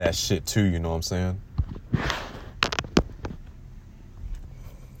that shit too, you know what I'm saying?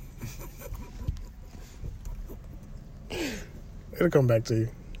 It'll come back to you.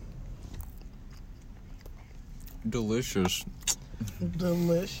 Delicious.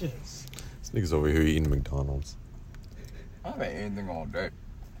 Delicious. This nigga's over here eating McDonald's. I haven't ate anything all day.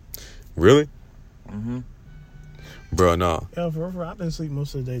 Really? Mm-hmm. Bro, nah. Yeah, for I've been asleep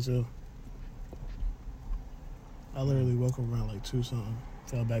most of the day too. I literally woke up around like 2 something.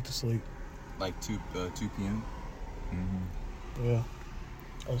 Fell back to sleep. Like 2 p.m.? Mm-hmm. Yeah.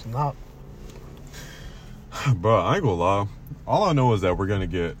 I was not. Bro, I ain't gonna lie. All I know is that we're gonna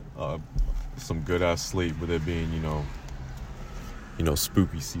get some good ass sleep with it being, you know,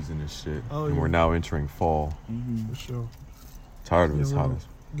 spooky season and shit. Oh, and yeah. we're now entering fall. Mm-hmm. For sure. Tired of this Getting hottest.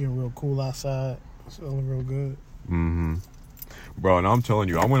 Getting real cool outside. It's feeling real good. Mm-hmm. Bro, and I'm telling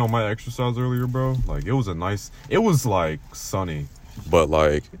you, I went on my exercise earlier, bro. Like, it was like sunny, but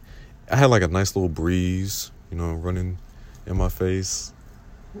like, I had like a nice little breeze, you know, running in my face.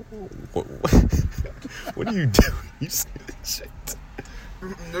 What are you doing? You said shit.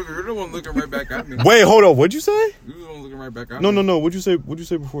 Nigga, you're the one looking right back at me. Wait, hold on. What'd you say? You're the one looking right back at No. me. What'd you say? What'd you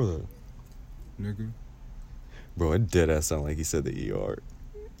say before that? Nigga. Bro, it dead ass sound like he said the ER.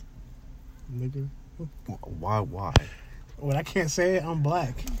 Nigga. Why? When I can't say it, I'm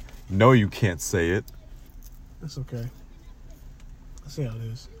black. No, you can't say it. That's okay. I see how it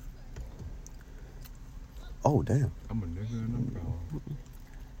is. Oh, damn. I'm a nigga and I'm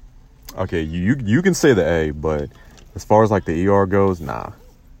proud. Okay, you can say the A, but as far as like the ER goes, nah.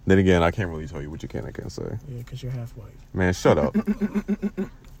 Then again, I can't really tell you what you can and can't say. Yeah, because you're half white. Man, shut up.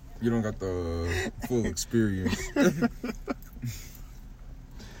 You don't got the full experience.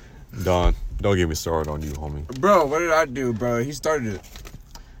 Don, don't get me started on you, homie. Bro, what did I do, bro? He started it.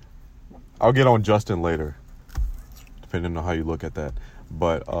 I'll get on Justin later, depending on how you look at that.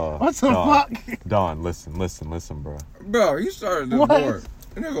 But What the Don, fuck? Don, listen, bro. Bro, he started this What? war.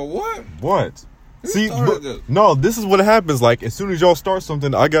 Nigga, what? What? Who See, started this? no, this is what happens. Like, as soon as y'all start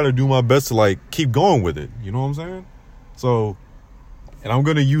something, I gotta do my best to like keep going with it. You know what I'm saying? So, and I'm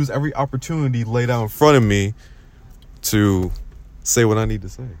gonna use every opportunity laid out in front of me to say what I need to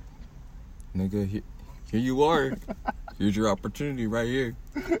say. Nigga, here you are. Here's your opportunity right here.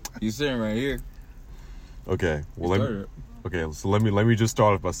 You sitting right here. Okay. Well, You let me. started Okay, so let me just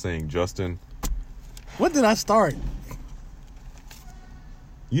start off by saying, Justin, What did I start?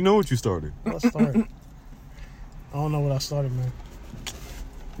 you know what you started. What I started? I don't know what I started, man.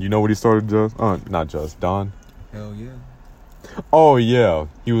 You know what he started, Just? Not Just. Don. it. Hell yeah. Oh yeah,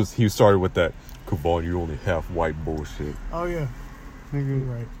 he started with that. Kavon, you only half white bullshit. Oh, yeah. You're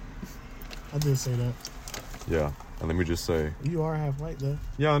right. I did say that. Yeah, and let me just say, You are half white, though.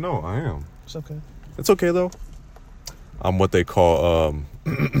 yeah, I know, I am. It's okay. It's okay though. I'm what they call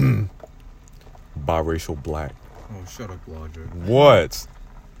biracial black. Oh, shut up, Logic. What?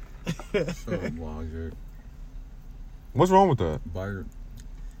 Shut up, Logic. What's wrong with that?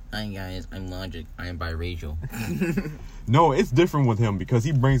 Hi guys, I'm Logic. I am biracial. No, it's different with him because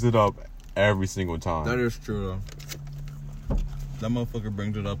he brings it up every single time. That is true, though. That motherfucker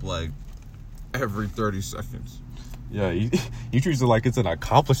brings it up, like, every 30 seconds. Yeah, he treats it like it's an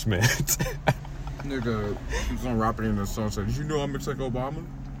accomplishment. Nigga, he's on rapping in the song, said, did you know I'm like Obama?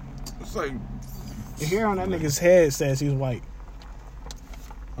 It's like, The hair on that nigga's head says he's white.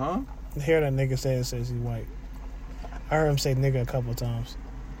 huh? The hair that nigga says he's white. I heard him say nigga a couple times.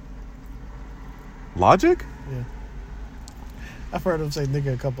 Logic? Yeah. I've heard him say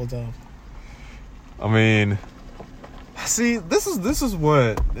nigga a couple times. I mean, see, this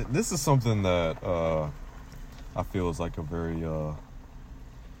is something that I feel is like a very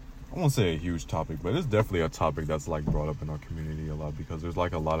I won't say a huge topic, but it's definitely a topic that's like brought up in our community a lot because there's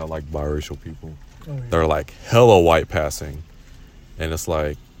like a lot of like biracial people Oh, yeah. that are like hella white passing, and it's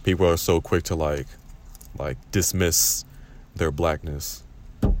like people are so quick to like dismiss their blackness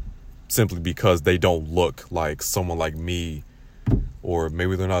simply because they don't look like someone like me, or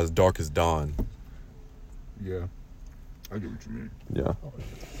maybe they're not as dark as Don. Yeah. I get what you mean. Yeah.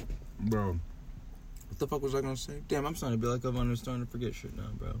 Bro, what the fuck was I gonna say? Damn, I'm starting to be like I'm starting to forget shit now,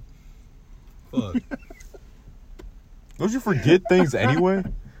 bro. Fuck. Don't you forget things anyway?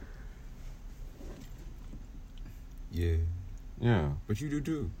 Yeah. Yeah. But you do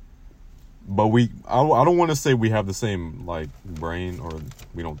too. But I don't want to say we have the same like brain or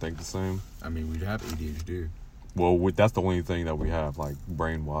we don't think the same. I mean, we have ADHD. Well, that's the only thing that we have, like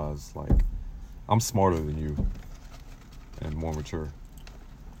brain wise. Like, I'm smarter than you and more mature.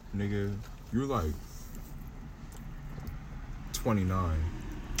 Nigga, you're like 29.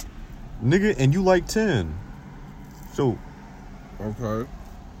 Nigga, and you like 10. So, Okay.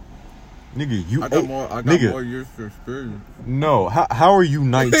 Nigga, you I got more years for experience. No, how are you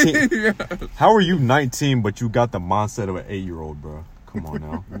 19? Yeah. How are you 19 but you got the mindset of an 8-year-old, bro? Come on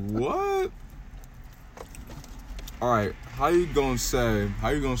now. What? All right, how you gonna say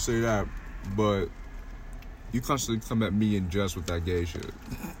that, but you constantly come at me and Jess with that gay shit?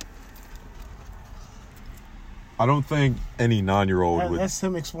 I don't think any 9-year-old would. That's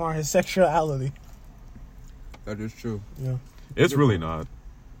him exploring his sexuality. That is true. Yeah. It's really not.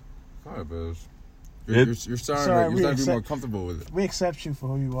 Kind of is. You're Sorry, starting we to be accept- more comfortable with it. We accept you for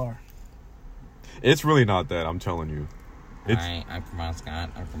who you are. It's really not that, I'm telling you. It's, Hi, I'm Kamal Scott.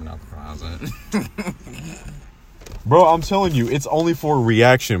 I'm coming out the closet. bro, I'm telling you, it's only for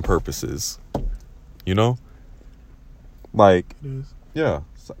reaction purposes. You know? Like, It is. yeah.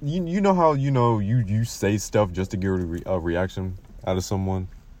 So, you know how, you say stuff just to get a reaction out of someone?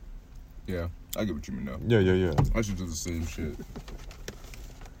 Yeah, I get what you mean though. Yeah. I should do the same shit.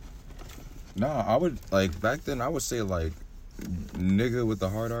 Nah, I would, like, back then I would say, like, nigga with the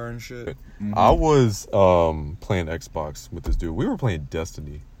hard R and shit. Mm-hmm. I was playing Xbox with this dude. We were playing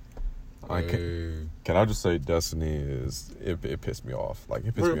Destiny. Can I just say Destiny it pissed me off. Like,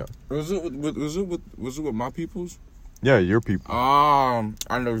 it pissed me off. Was it with my peoples? Yeah, your people. I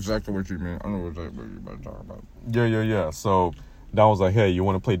know exactly what you mean. I know exactly what you're about to talk about. Yeah. So Don was like, "Hey, you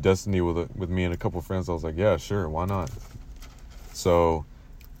want to play Destiny with me and a couple friends?" I was like, "Yeah, sure, why not?" So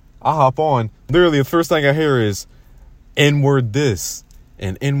I hop on. Literally, the first thing I hear is N-word this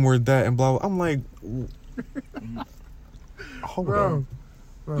and N-word that and blah blah. I'm like, hold on.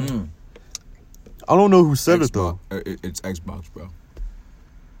 Bro. I don't know who said it though. It's Xbox, bro.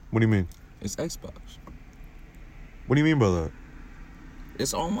 What do you mean? It's Xbox. What do you mean by that?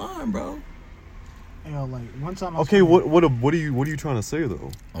 It's online, bro. Like one time. I was Okay, playing- what are you trying to say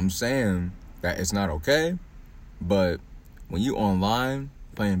though? I'm saying that it's not okay, but when you online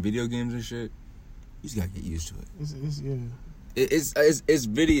playing video games and shit, you just gotta get used to it. It's yeah. It's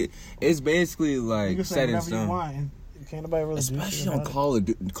video. It's basically You like can say set in whatever you stone. want, and can't nobody really do Especially shit on about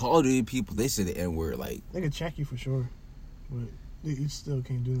it. Call of Duty people, they say the N word like. They can check you for sure, but you still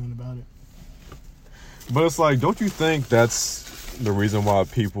can't do nothing about it. But it's like, don't you think that's the reason why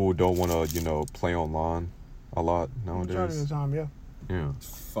people don't want to, play online a lot Majority of nowadays? the time, yeah. Yeah.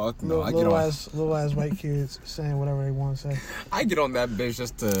 Fuck no, Little ass white kids saying whatever they want to say. I get on that bitch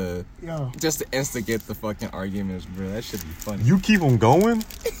just to Yo, instigate the fucking arguments, bro. That should be funny. You keep them going?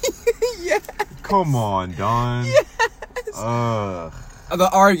 Yeah. Come on, Don. The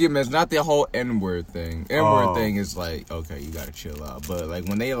arguments, not the whole N-word thing. N-word Oh. thing is like, okay, you gotta chill out. But like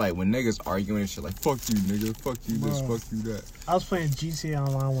when niggas arguing and shit, like fuck you, nigga, fuck you this, Bro. fuck you that. I was playing GTA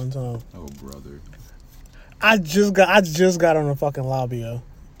Online one time. Oh brother. I just got on the fucking lobby, yo.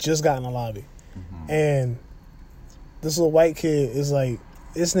 Just got in the lobby. And this little white kid is like,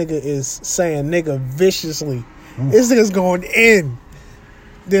 this nigga is saying nigga viciously. This nigga's going in.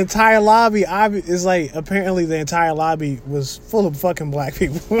 The entire lobby is like, apparently the entire lobby was full of fucking black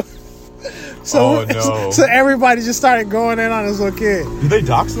people. Oh, no. So everybody just started going in on this little kid. Did they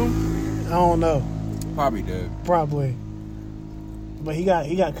dox him? I don't know. Probably did. Probably. But he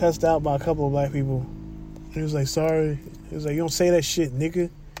got cussed out by a couple of black people. He was like, sorry. He was like, you don't say that shit, nigga.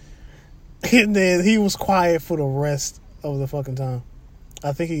 And then he was quiet for the rest of the fucking time.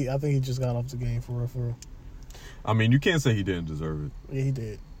 I think he just got off the game for real. I mean, you can't say he didn't deserve it. Yeah, he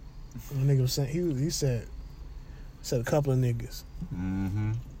did. The nigga was saying he said a couple of niggas.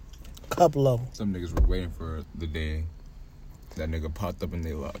 Mm-hmm. Couple of them. Some niggas were waiting for the day that nigga popped up in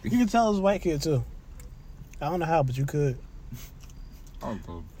their lobby. You can tell it was a white kid too. I don't know how, but you could. I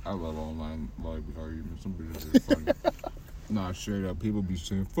love online lobby arguments. Some bitches are funny. Nah, straight up, people be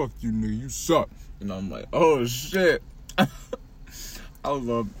saying, fuck you, nigga, you suck. And I'm like, oh, shit. I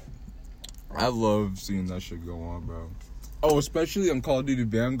love seeing that shit go on, bro. Oh, especially on Call of Duty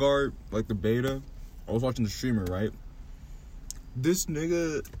Vanguard, like the beta. I was watching the streamer, right? This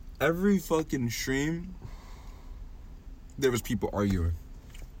nigga, every fucking stream, there was people arguing.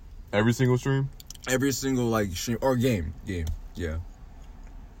 Every single stream? Every single, like, stream, or game, yeah.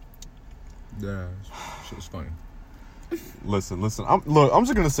 Yeah, shit was funny. Listen. I'm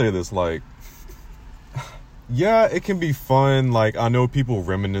just gonna say this. Like, yeah, it can be fun. Like, I know people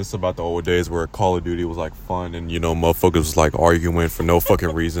reminisce about the old days where Call of Duty was like fun, and motherfuckers was like arguing for no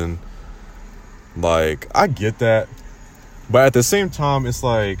fucking reason. Like, I get that, but at the same time, it's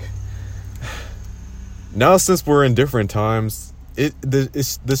like now since we're in different times,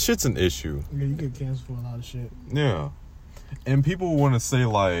 this shit's an issue. Yeah, you get canceled for a lot of shit. Yeah. And people want to say,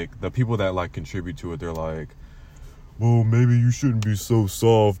 like, the people that, like, contribute to it, they're like, well, maybe you shouldn't be so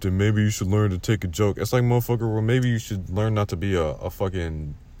soft and maybe you should learn to take a joke. It's like, motherfucker, well, maybe you should learn not to be a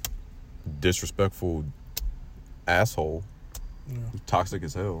fucking disrespectful asshole. Yeah. Toxic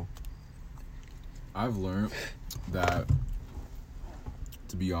as hell. I've learned that,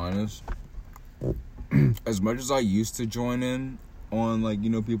 to be honest, as much as I used to join in on, like, you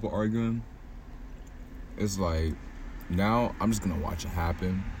know, people arguing, it's like, now I'm just gonna watch it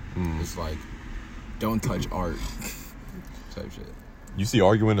happen. It's like, don't touch art type shit. You see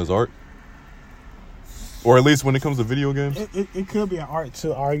arguing as art? Or at least when it comes to video games? It could be an art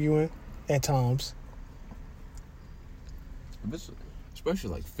to arguing at times. Especially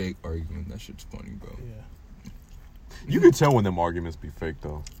like fake arguing, that shit's funny, bro. Yeah. You can tell when them arguments be fake,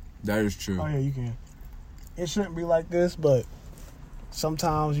 though. That is true. Oh yeah, you can. It shouldn't be like this, but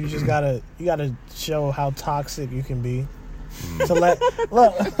sometimes you just gotta show how toxic you can be. To let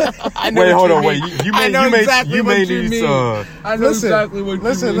look. Wait, hold on, wait. You may need I know exactly what you mean.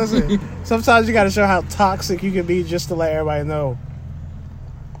 Listen. Sometimes you gotta show how toxic you can be just to let everybody know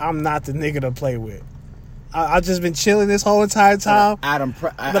I'm not the nigga to play with. I've just been chilling this whole entire time,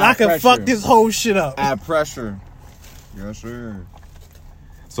 but I can fuck this whole shit up. Add pressure. Yes, sir.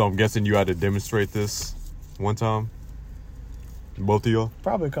 So I'm guessing you had to demonstrate this one time? Both of y'all?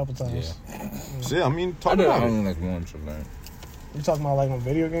 Probably a couple times. Yeah. Shit, I mean, talk I did about it. only like once or that. You talking about like on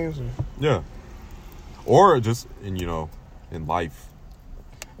video games? Or? Yeah. Or just, in life.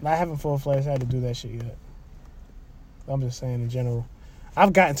 And I haven't full-fledged had to do that shit yet. I'm just saying in general.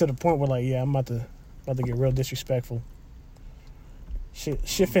 I've gotten to the point where like, yeah, I'm about to get real disrespectful. Shit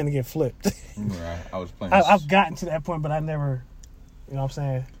finna get flipped. I was playing. I've gotten to that point, but I never, you know what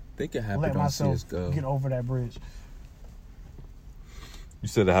I'm saying, think it happened let on myself CSGO. get over that bridge. You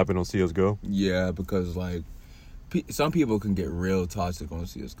said it happened on CSGO? Yeah, because like some people can get real toxic on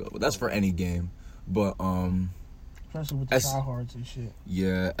CSGO, but that's for any game. But Especially with the tryhards and shit.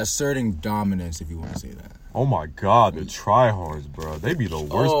 yeah, asserting dominance, if you want to say that. Oh my god, the tryhards, bro. They be the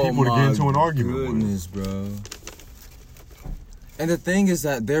worst people to get into an argument with. Bro. And the thing is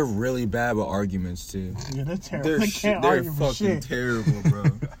that they're really bad with arguments too. Yeah, they're terrible. They're argue for fucking shit. terrible, bro.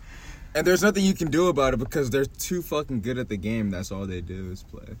 And there's nothing you can do about it because they're too fucking good at the game. That's all they do is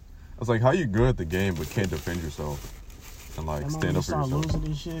play. I was like, how you good at the game but can't defend yourself? And like And stand up for start yourself. losing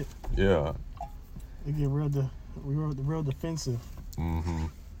and shit. Yeah. They get real defensive. Mm-hmm.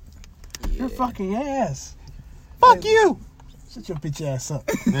 You're fucking ass. Fuck you! Shut your bitch ass up.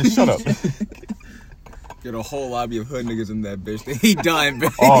 Man, shut up. Get a whole lobby of hood niggas in that bitch. He done,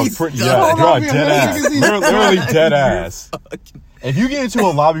 bitch. Oh, He's pretty, done. yeah, you're a dead ass. Literally dead ass. If you get into a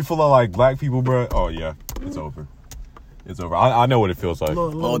lobby full of like black people, bro, oh yeah, it's over. It's over. I know what it feels like.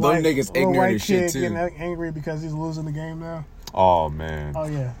 Little them white, niggas little ignorant white as shit, kid too. getting angry because he's losing the game now. Oh man, Oh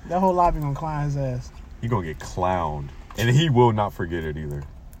yeah, that whole lobby gonna clown his ass. he gonna get clowned, and he will not forget it either.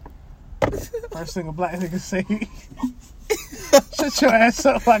 First thing a black nigga say, shut your ass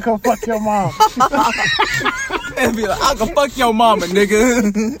up, I go fuck your mom. And be like, I can fuck your mama,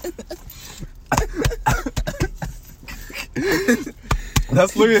 nigga.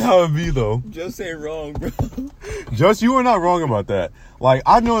 That's literally how it be though. Just ain't wrong, bro. Just you are not wrong about that. Like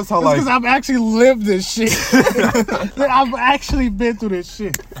I noticed how Because like I've actually lived this shit. I've actually been through this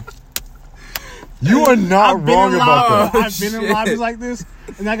shit. you are not I've been wrong in about that. I've been in Shit. lobbies like this,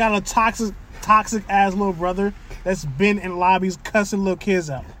 and I got a toxic ass little brother that's been in lobbies cussing little kids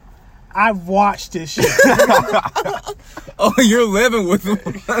out. I've watched this shit. Oh, you're living with him.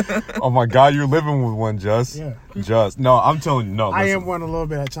 Oh my god, you're living with one, Just. Yeah. Just. No, I'm telling you, no. I listen. am one a little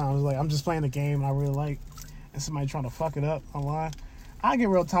bit at times. Like I'm just playing a game I really like, and somebody trying to fuck it up online. I get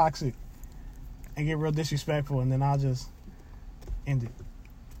real toxic and get real disrespectful, and then I'll just end it.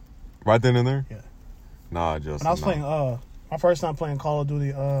 Right then and there? Yeah. Nah, just. When I was nah. playing, my first time playing Call of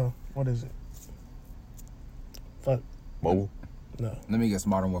Duty, what is it? Fuck, Mobile? no. Let me guess,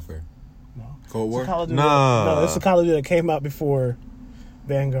 Modern Warfare. No. Cold It's War? a Call of Duty. Nah. No, it's a Call of Duty that came out before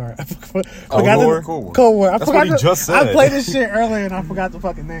Vanguard. I forgot War? Cold War. Cold War. I That's forgot what he just said. I played this shit earlier and I forgot the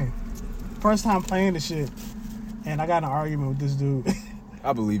fucking name. First time playing this shit, and I got in an argument with this dude.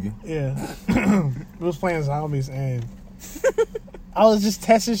 I believe you. Yeah. We was playing zombies, and I was just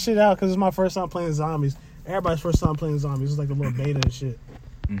testing shit out because it's my first time playing zombies. Everybody's first time playing zombies. It's like a little beta and shit.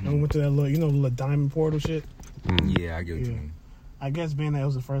 And we went to that little, the little diamond portal shit. Yeah, I get what you Yeah. mean. I guess being that it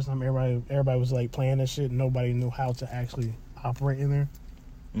was the first time everybody was like playing that shit, nobody knew how to actually operate in there.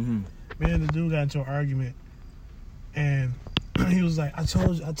 Mm-hmm. Me and the dude got into an argument, and he was like, I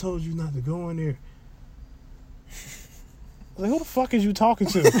told you not to go in there. I was like, who the fuck is you talking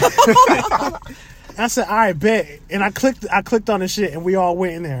to? I said, all right, bet. And I clicked on the shit, and we all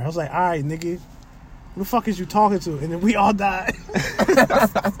went in there. I was like, all right, nigga, who the fuck is you talking to? And then we all died.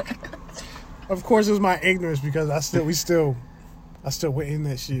 Of course, it was my ignorance because I still went in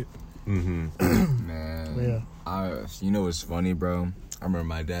that shit. Mm-hmm. Man. Yeah. You know what's funny, bro? I remember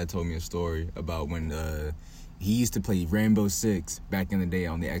my dad told me a story about when he used to play Rainbow Six back in the day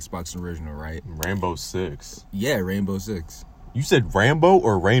on the Xbox original, right? Rainbow Six. Yeah, Rainbow Six. You said Rambo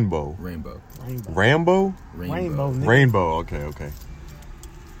or Rainbow? Rainbow. Rambo? Rainbow. Nigga. Rainbow. Okay.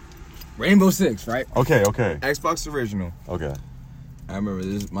 Rainbow Six, right? Okay. Xbox original. Okay. I remember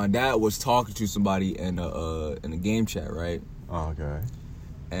this. My dad was talking to somebody in a game chat, right? Okay.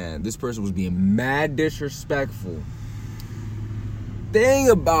 And this person was being mad disrespectful. Thing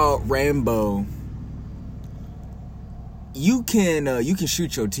about Rainbow, you can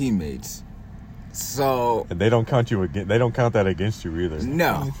shoot your teammates. So And they don't count you again. They don't count that against you either.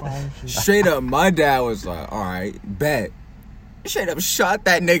 no, straight up, my dad was like, "All right, bet." Straight up, shot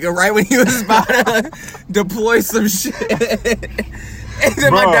that nigga right when he was about to deploy some shit. And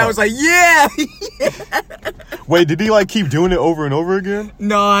then my Bruh. dad was like, "Yeah." Wait, did he like keep doing it over and over again?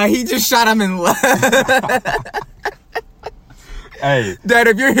 No, he just shot him and left. Hey, Dad,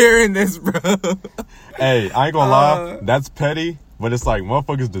 if you're hearing this, bro. hey, I ain't gonna lie. That's petty, but it's like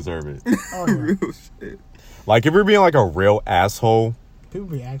motherfuckers deserve it. Oh, yeah. Real shit. Like if you're being like a real asshole, People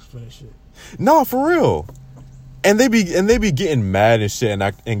be asking for that shit. no, for real. And they be getting mad and shit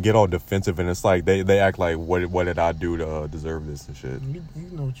and get all defensive, and it's like they act like what did I do to deserve this and shit. You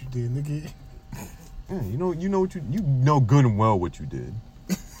know what you did, nigga. Yeah, you know good and well what you did.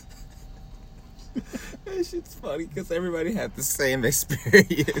 That shit's funny because everybody had the same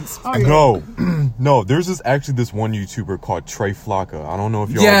experience. Oh, yeah. No, there's this one YouTuber called Trey Flocka. I don't know if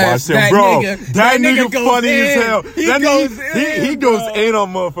y'all Yes, watch him, that bro. nigga- that nigga goes funny as in. hell. He That goes nigga, in, he goes bro. in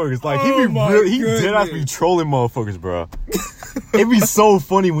on motherfuckers. Like Oh my he did ass be goodness. trolling motherfuckers, bro. It'd be so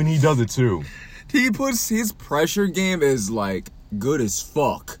funny when he does it too. He puts his pressure game is like good as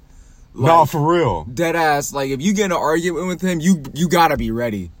fuck. Nah, Like, for real. dead ass. Like if you get in an argument with him, you gotta be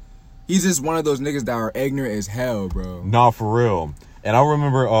ready. He's just one of those niggas that are ignorant as hell, bro. Nah, for real. And I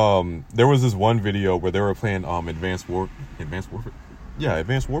remember there was this one video where they were playing Advanced Warfare. Yeah,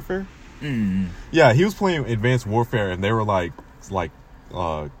 Advanced Warfare. Yeah, he was playing Advanced Warfare, and they were like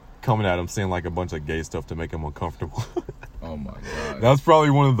coming at him saying like a bunch of gay stuff to make him uncomfortable. Oh my god. That's probably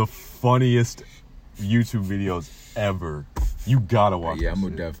one of the funniest YouTube videos ever. You gotta watch. Yeah, that I'm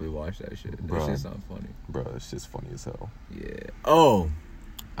gonna shit. definitely watch that shit. That Bro. shit sounds funny. Bro, it's just funny as hell. Yeah. Oh,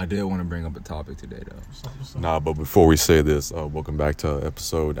 I did want to bring up a topic today though. Nah, but before we say this, welcome back to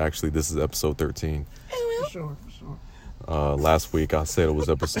episode. Actually, this is episode 13. For sure. Last week I said it was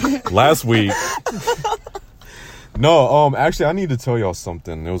episode. Last week. No, actually, I need to tell y'all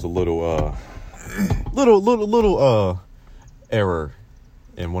something. There was a little error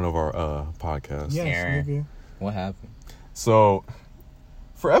in one of our podcasts. Yes, Aaron. nigga. What happened? So,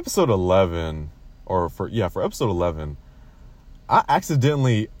 for episode 11, for episode 11, I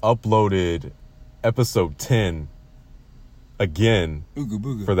accidentally uploaded episode 10 again Ooga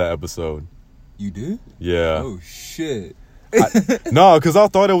booga. for that episode. You did? Yeah. Oh shit. No, because I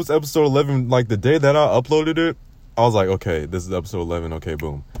thought it was episode 11. Like, the day that I uploaded it, I was like, okay, this is episode 11. Okay,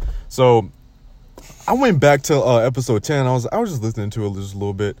 boom. So, I went back to episode 10. I was just listening to it just a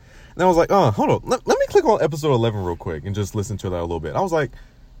little bit. And I was like, hold on. Let me click on episode 11 real quick and just listen to that a little bit. I was like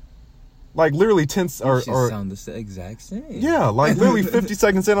literally 10 or sound the exact same. yeah, like literally 50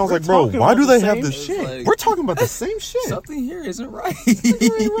 seconds in, I was We're like, bro, talking why about do the they have same- this It's shit? like- We're talking about the same shit. Something here isn't right.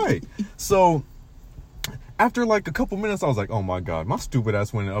 Right. So, after like a couple minutes, I was like, oh my God, my stupid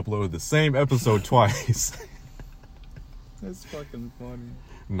ass went and uploaded the same episode twice. That's fucking funny.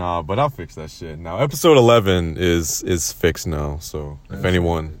 Nah, but I'll fix that shit. Now, episode 11 is fixed now. So, if That's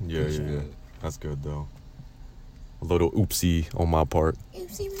anyone, good. yeah. That's good. That's good, though. A little oopsie on my part.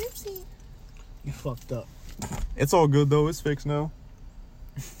 You fucked up. It's all good, though. It's fixed now.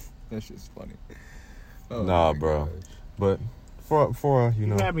 That's just funny. Oh Nah, my bro. gosh. But, for you You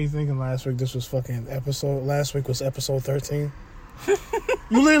know. had me thinking last week this was fucking episode. Last week was episode 13.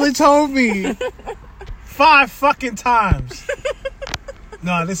 You literally told me 5 fucking times.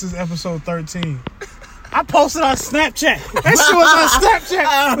 No, this is episode 13. I posted on Snapchat. That shit was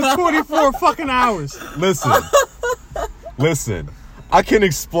on Snapchat for 24 fucking hours. Listen. I can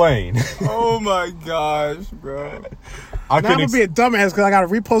explain. Oh my gosh, bro. I Now I'm can gonna be a dumbass because I gotta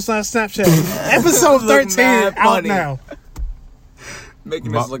repost on Snapchat. Episode Look 13 mad out funny. now.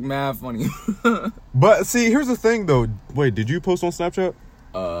 Making us look mad funny. But see, here's the thing, though. Wait, did you post on Snapchat?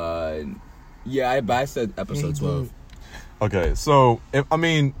 Yeah, I said episode 12. Okay, so if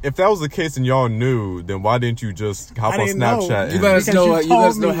that was the case and y'all knew, then why didn't you just hop I on didn't know. Snapchat? You and- let us Because know. you You let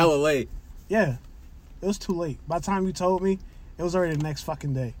us told know me. hella late. Yeah, it was too late. By the time you told me, it was already the next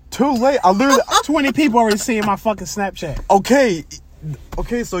fucking day. Too late. I literally 20 people already seeing my fucking Snapchat. okay.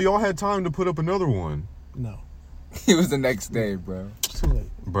 Okay, so y'all had time to put up another one. No, It was the next day, bro. it's too late.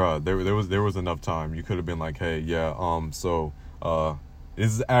 Bruh, there was enough time. You could have been like, hey, yeah, so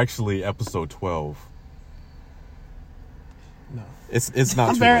this is actually episode 12. No. It's not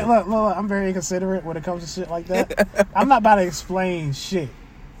I'm too very late. look, I'm very inconsiderate when it comes to shit like that. I'm not about to explain shit.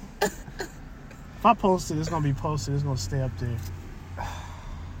 If I post it, it's gonna be posted. It's gonna stay up there.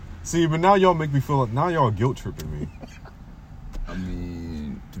 See, but now y'all make me feel like now y'all guilt tripping me. I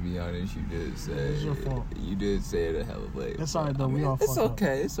mean, to be honest, you did say It's your fault. You did say it a hell of a way. It's alright though. I We mean, all it's fucked up.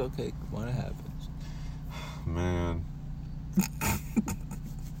 okay. It's okay. Come on, it happens. Man.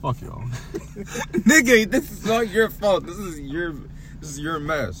 Fuck y'all. Nigga, this is not your fault. This is your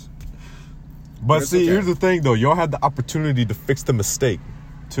mess. But It's see, okay. here's the thing though. Y'all had the opportunity to fix the mistake,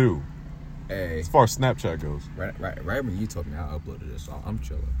 too. Hey, As far as Snapchat goes. right when you told me I uploaded this song, I'm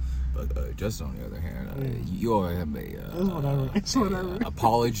chilling. But just on the other hand, you always have It's whatever. It's whatever.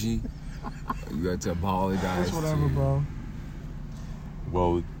 apology. You got to apologize. It's whatever, bro.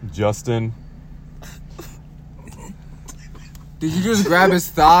 Well, Justin, Did you just grab his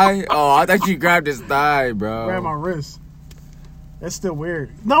thigh? Oh, I thought you grabbed his thigh, bro. Grab my wrist. That's still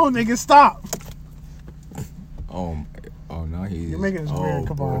weird. No, nigga, stop. Oh, now he's. You're making this weird.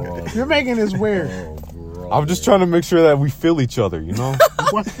 Come bro. on. You're making this weird. Oh, bro. I'm just trying to make sure that we feel each other, you know?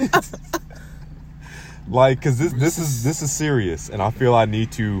 What? Like, cause this is serious, and I feel I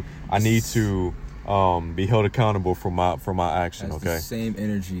need to be held accountable for my action. That's Okay. the same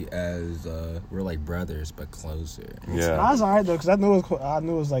energy as we're like brothers, but closer. Yeah. I was alright though, cause I knew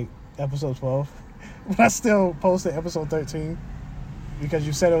it was like episode 12, but I still posted episode 13 because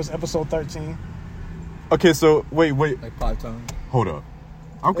you said it was episode 13. Okay. So wait. Like 5 times. Hold up.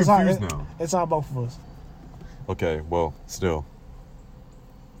 I'm It's confused on, now. It's on both of us. Okay. Well, still.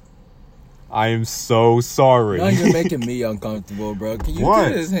 I am so sorry. Now you're making me uncomfortable, bro. Can you What?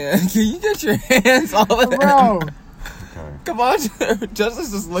 get his hand? Can you get your hands off of that? Bro, Okay. Come on,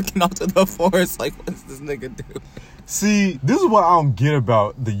 Justice is looking out to the forest like, what's this nigga do? See, this is what I don't get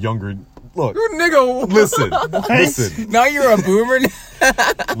about the younger. Look, You nigga, listen. Now you're a boomer.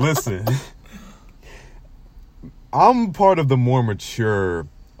 Listen. I'm part of the more mature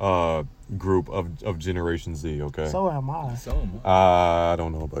group of Generation Z, okay? so am I. I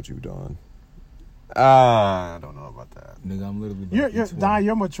don't know about you, Don. I don't know about that. Nigga, I'm literally. You're 20. Don,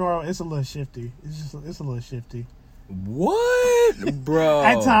 you're mature. It's a little shifty. It's a little shifty. What, bro?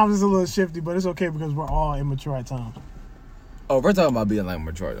 At times it's a little shifty, but it's okay because we're all immature at times. Oh, we're talking about being like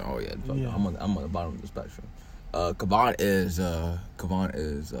mature. Oh yeah, Yeah. I'm on the bottom of the spectrum. Kavan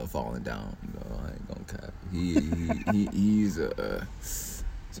is falling down. I ain't gonna cap. He's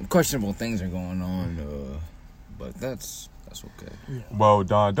some questionable things are going on. But that's okay. Well,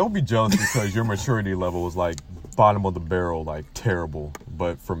 Don, don't be jealous because your maturity level is like bottom of the barrel, like terrible.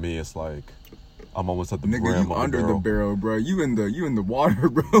 But for me, it's like I'm almost at the Nigga, brim you of under the the barrel. barrel, bro. You in the water,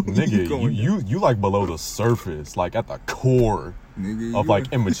 bro. Nigga, you like below the surface, like at the core Nigga, of you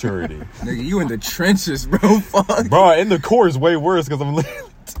like immaturity. Nigga, you in the trenches, bro. Fuck. Bro, in the core is way worse because I'm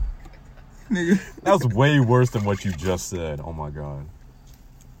Nigga. that was way worse than what you just said. Oh my god.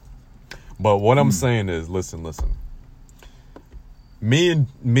 But what I'm saying is, listen. Me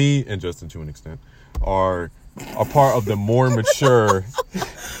and Justin, to an extent, are a part of the more mature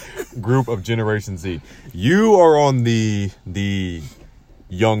group of Generation Z. You are on the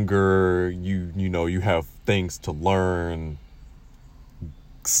younger, you know, you have things to learn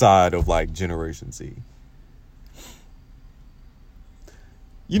side of like Generation Z.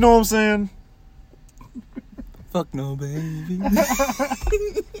 You know what I'm saying? Fuck no, baby.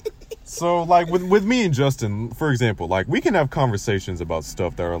 So, like, with me and Justin, for example, like, we can have conversations about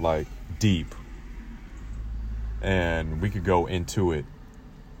stuff that are, like, deep. And we could go into it.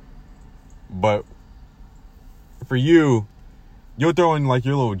 But for you, you're throwing, like,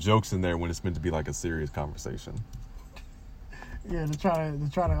 your little jokes in there when it's meant to be, like, a serious conversation. Yeah, to try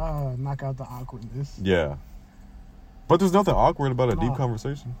to knock out the awkwardness. Yeah. But there's nothing awkward about a No. deep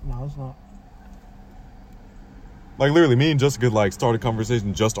conversation. No, it's not. Like, literally, me and Justin could, like, start a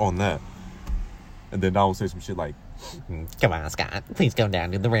conversation just on that. And then I will say some shit like, Come on, Scott. Please go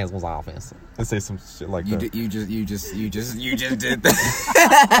down to the principal's office. and say some shit like You that. just did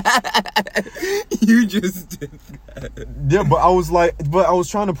that. You just did that. Yeah, but I was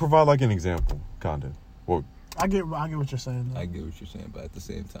trying to provide, like, an example, kind of. Well, I get what you're saying. Though. I get what you're saying, but at the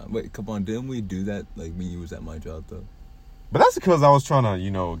same time, wait, come on, didn't we do that like when you was at my job though? but that's because I was trying to, you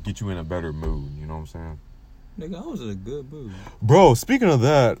know, get you in a better mood. You know what I'm saying? Nigga, I was in a good mood. Bro, speaking of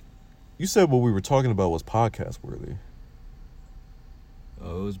that, you said what we were talking about was podcast worthy.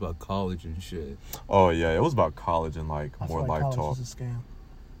 Oh, it was about college and shit. Oh yeah, it was about college and like I feel more like life college talk. is a scam.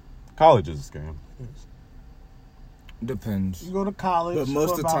 College is a scam. Yes. Depends. You go to college, But most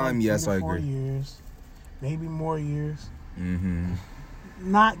for of the about time, 3 yes, to I 4 agree. years, maybe more years. Mm-hmm.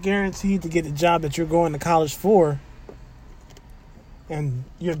 Not guaranteed to get the job that you're going to college for, and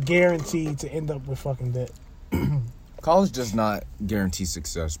you're guaranteed to end up with fucking debt. College does not guarantee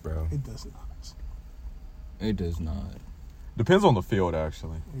success, bro. It does not. It does not. Depends on the field,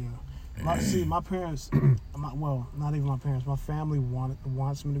 actually. Yeah. My parents, well, not even my parents. My family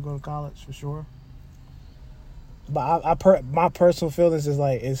wants me to go to college for sure. But my personal feelings is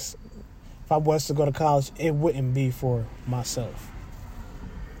like, if I was to go to college, it wouldn't be for myself.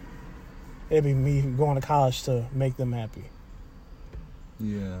 It'd be me going to college to make them happy.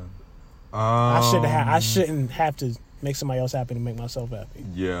 Yeah. I shouldn't have to make somebody else happy to make myself happy.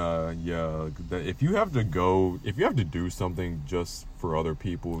 Yeah. If you have to do something just for other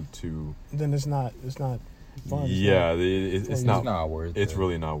people to, Then it's not fun. yeah, it's It's not. not worth it. It's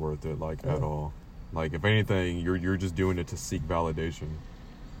really not worth it, like at all. Like if anything, you're just doing it to seek validation.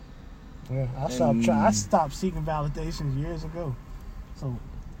 Yeah, I stopped seeking validation years ago. So,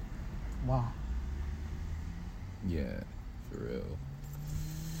 wow. Yeah, for real.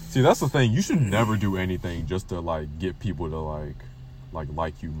 See, that's the thing. You should never do anything just to like get people to like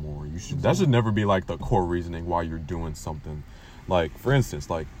you more. That should never be like the core reasoning why you're doing something. Like for instance,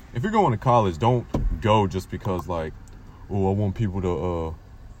 like if you're going to college, don't go just because like, oh, I want people to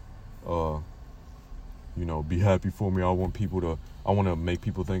be happy for me. I want to make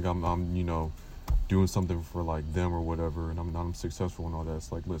people think I'm doing something for like them or whatever, and I'm successful and all that.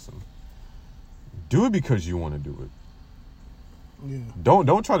 It's like, listen, do it because you want to do it. Yeah.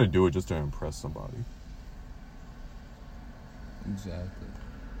 Don't try to do it just to impress somebody. Exactly.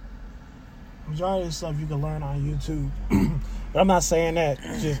 Majority of the stuff you can learn on YouTube. But I'm not saying that.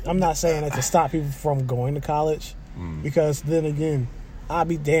 I'm not saying that to stop people from going to college, because then again, I'll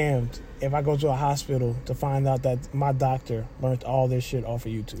be damned if I go to a hospital to find out that my doctor learned all this shit off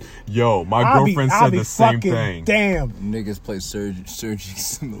of YouTube. Yo, my I'll girlfriend I'll said be the same fucking thing. Damn. Niggas play Surgery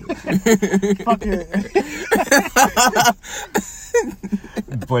Simulator. Fucking.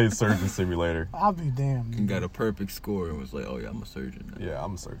 Played Surgeon Simulator. I'll be damned. And got a perfect score and was like, oh yeah, I'm a surgeon now. Yeah,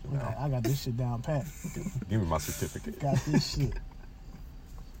 I'm a surgeon now. I got this shit down pat. Give me my certificate. Got this shit.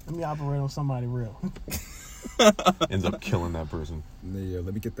 Let me operate on somebody real. Ends up killing that person. Yeah,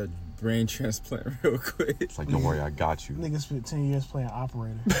 let me get that brain transplant real quick. It's like, don't worry, I got you. Niggas spent 10 years playing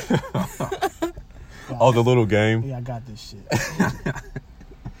operator. Oh, the little game? Yeah, I got this shit.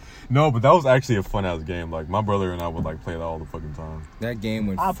 No, but that was actually a fun ass game. Like my brother and I would like play that all the fucking time. That game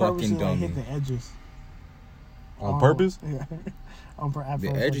went I fucking purposely like, dummy. hit the edges. On purpose? Yeah.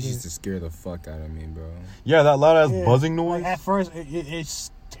 The edges used to scare the fuck out of me, bro. Yeah, that loud ass Yeah, buzzing noise. Like, at first,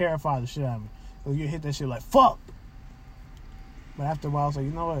 it terrified the shit out of me. So you hit that shit like, fuck! But after a while, I was like,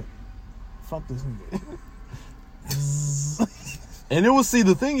 you know what? Fuck this nigga. And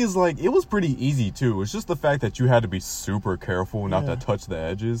the thing is, like, it was pretty easy too. It's just the fact that you had to be super careful not to touch the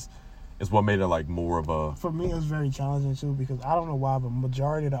edges is what made it like more of a. For me, it was very challenging too, because I don't know why, but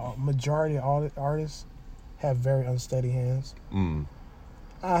majority of artists have very unsteady hands.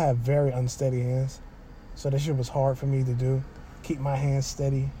 I have very unsteady hands, so that shit was hard for me to do. Keep my hands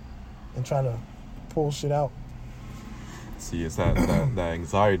steady and try to pull shit out. See, it's that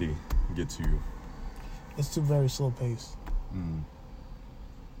anxiety gets you. It's too very slow paced.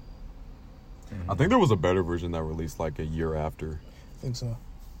 I think there was a better version that released like a year after. I think so.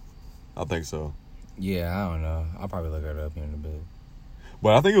 I think so. Yeah, I don't know. I'll probably look it up here in a bit.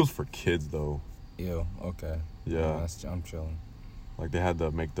 But I think it was for kids though. Ew, okay. Yeah. I'm chilling. Like they had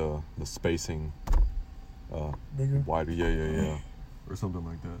to make the spacing Bigger. wider. Yeah. Or something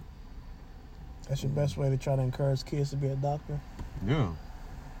like that. That's your best way to try to encourage kids to be a doctor. Yeah.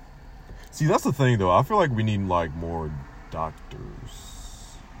 See, that's the thing though. I feel like we need like more doctors.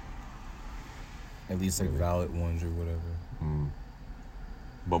 At least like valid ones or whatever.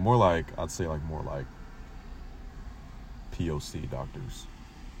 But more like, I'd say like more like POC doctors.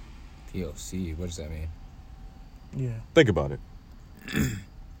 POC, what does that mean? Yeah. Think about it.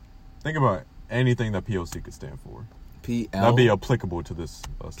 Think about anything that POC could stand for. That'd be applicable to this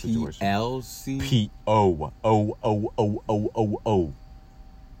situation. PLC? POC.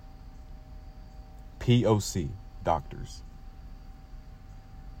 POC doctors.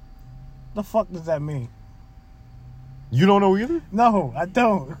 The fuck does that mean? You don't know either? No, I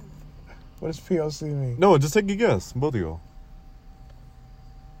don't. What does POC mean? No, just take a guess. Both of y'all.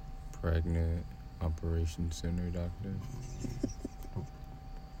 Pregnant Operation Center Doctor.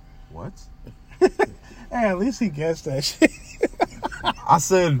 What? Hey, at least he guessed that shit. I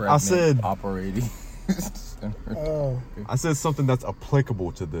said operating. I said something that's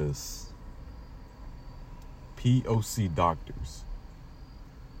applicable to this. POC doctors.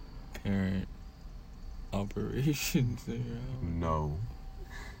 Parent operations. No.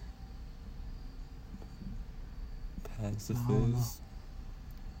 Pacifists.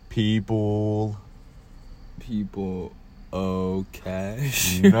 People. Oh,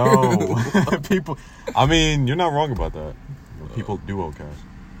 cash. No. People. I mean, you're not wrong about that. People do owe cash.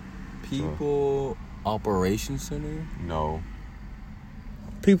 People Operations Center? No.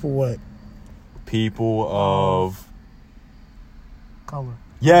 People what? People of Color.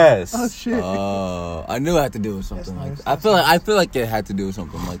 yes. Oh shit. I knew it had to do with something That's like nice. that. I feel like it had to do with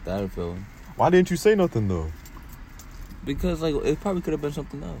something like that. I feel Why didn't you say nothing though? because like it probably could have been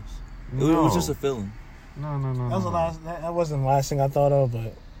something else. It No. was just a feeling. No. That was the last. That wasn't the last thing I thought of,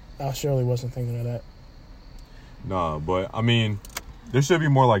 but I surely wasn't thinking of that. Nah, but I mean, there should be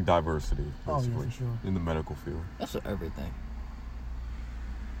more like diversity, Oh, yeah, basically, for sure. in the medical field. That's for everything.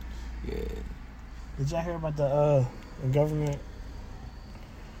 Yeah. Did y'all hear about the government?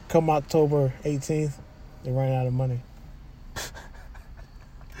 Come October 18th, they ran out of money.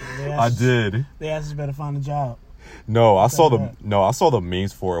 I did. They asked us better find a job. No, I saw that? I saw the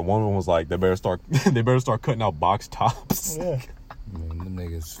memes for it. One of them was like, they better start cutting out box tops. Yeah, Man, them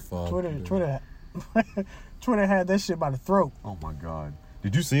niggas fuck. Twitter had that shit by the throat. Oh my god.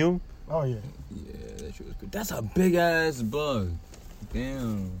 Did you see him? Oh yeah. Yeah, that shit was good. That's a big ass bug.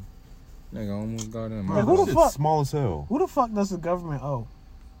 Damn. Nigga almost got him. Like, That who the shit's fuck- small as hell. Who the fuck does the government owe?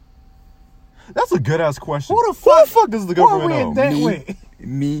 That's a good ass question. Who the fuck does the Who are we government in owe? debt Me? with?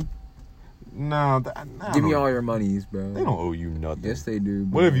 Me? Nah, Give me all your monies, bro. They don't owe you nothing. Yes, they do.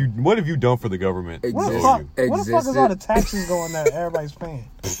 What have you done for the government? What the Exist. fuck? Owe What the fuck is all the taxes going that everybody's paying?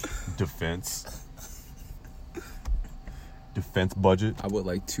 you? Defense budget. I would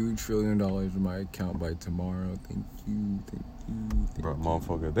like $2 trillion in my account by tomorrow. Thank you. Bro,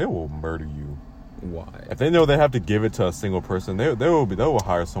 motherfucker, they will murder you. Why? If they know they have to give it to a single person, they will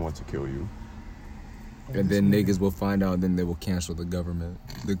hire someone to kill you. And then niggas will find out, and then they will cancel the government.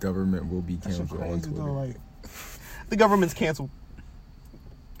 The government will be That shit canceled on crazy Twitter. though. Like, The government's canceled.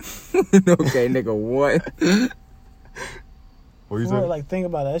 Okay, nigga, what? What you for real, saying? like think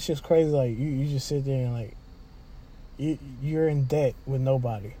about it. That's just crazy. Like you just sit there and like you're in debt with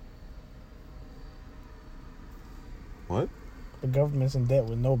nobody. What? The government's in debt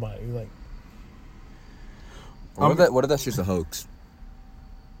with nobody. Like What if that's just a hoax?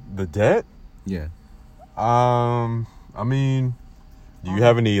 The debt? Yeah. I mean, do you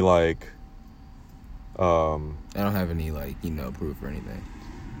have any like? I don't have any proof or anything.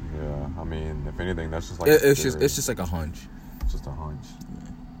 Yeah. I mean, if anything, that's just like It's theory. just like a hunch. It's just a hunch.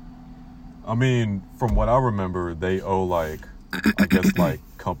 I mean, from what I remember, they owe like, I guess like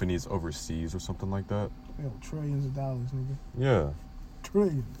companies overseas or something like that. yo, trillions of dollars, nigga. Yeah.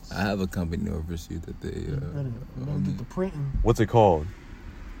 Trillions. I have a company overseas that they. You better get the printing. What's it called?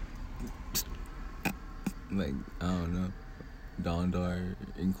 Like I don't know, Dondar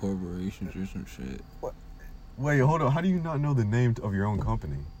Incorporations or some shit. Wait, hold on. How do you not know the name of your own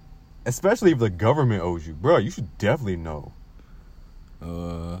company? Especially if the government owes you, bro. You should definitely know.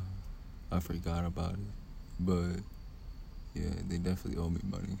 I forgot about it, but yeah, they definitely owe me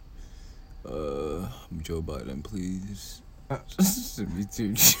money. Joe Biden, please send me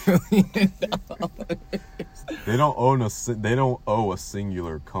 $2 trillion. They don't owe a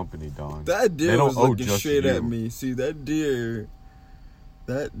singular company, Don. That They deer don't was owe looking just straight you. at me. See, that deer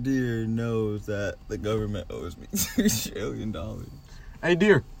knows that the government owes me $2 trillion. Hey,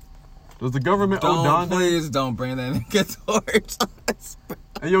 dear. Does the government owe Don? Please don't bring that nigga towards us.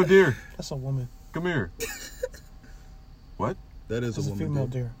 Hey, yo, dear. That's a woman. Come here. What? That is That's a female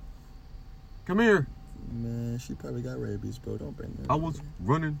deer. Come here. Man, she probably got rabies, bro. Don't bring that. I was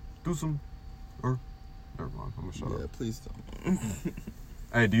running through some. Never mind. I'm gonna shut up. Please don't.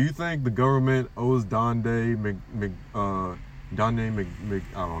 Hey, do you think the government owes Donde I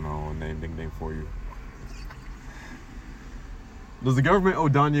don't know a nickname for you. Does the government owe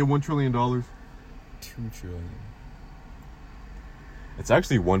Donde $1 trillion? $2 trillion. It's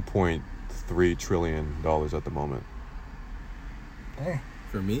actually $1.3 trillion at the moment. Dang.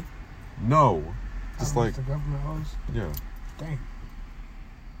 For me? No, just How much like the government owes. yeah, Dang.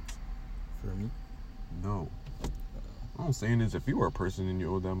 For me? no. All I'm saying is, if you were a person and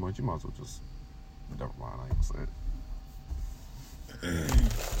you owe that much, you might as well just. Never mind, I ain't gonna say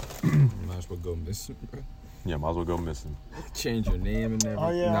it. Might as well go missing, bro. Yeah, might as well go missing. Change your name and everything. Oh,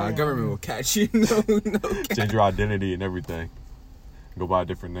 yeah, Nah, yeah, government yeah. will catch you. No. Change your identity and everything. Go buy a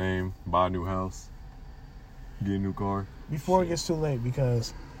different name. Buy a new house. Get a new car. Before it gets too late,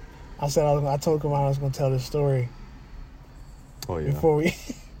 because I told Karan I was gonna tell this story Oh yeah. before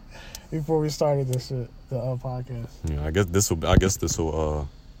we started this shit, the podcast. Yeah, I guess this will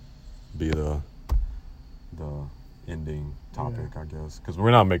be the ending topic. I guess because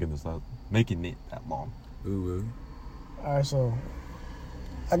we're not making it that long. Ooh. All right, so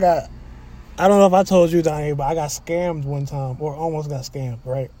I don't know if I told you down here, but I got scammed one time, or almost got scammed.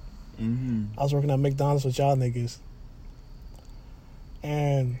 Right? Mm-hmm. I was working at McDonald's with y'all niggas,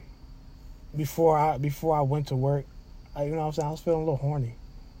 and before I went to work, you know what I'm saying, I was feeling a little horny.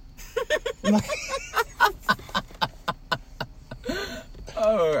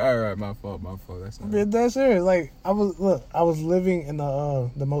 Oh, all right, my fault. That's not. Yeah, that's serious. Like I was living in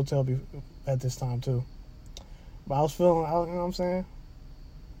the motel at this time too, but I was feeling, you know what I'm saying.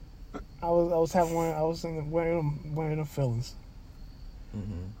 I was wearing them feelings.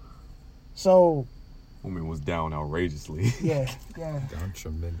 Mm-hmm. So Woman was down outrageously. yeah. Down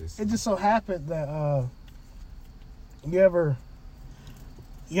tremendous. It just so happened that y'all niggas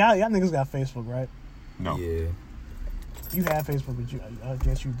got Facebook, right? No. Yeah. You had Facebook, but I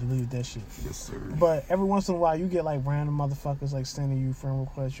guess you deleted that shit. Yes, sir. But every once in a while, you get like random motherfuckers like sending you friend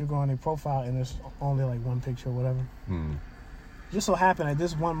requests. You go on their profile and there's only like one picture or whatever. Just so happened that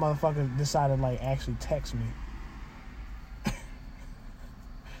this one motherfucker decided like actually text me.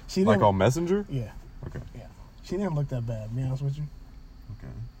 She Like didn't, on Messenger? yeah, Okay. yeah. She didn't look that bad, to be honest with you.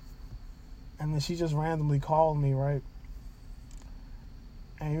 Okay. And then she just randomly called me, right?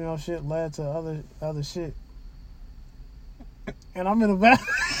 And you know, shit led to other shit. And I'm in the back.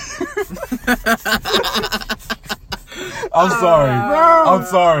 I'm sorry. I'm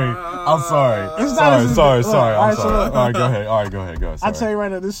sorry. It's not as- Sorry. look, I'm alright, sorry. so look. All right, go ahead. Go ahead. I Sorry. tell you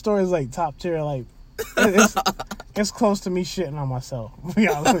right now, this story is like top tier. Like, it's close to me shitting on myself. To be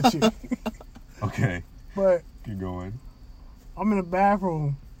honest with you. Okay. But Keep going. I'm in the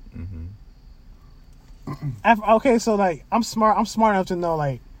bathroom. Mm-hmm. Okay, so like I'm smart enough to know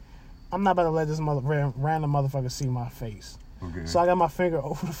like I'm not about to let this random motherfucker see my face. Okay. So I got my finger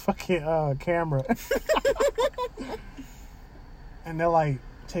over the fucking camera, and they're like,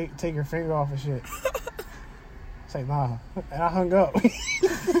 "Take your finger off and shit." It's like, nah, and I hung up.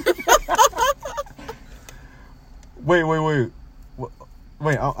 Wait. Wait,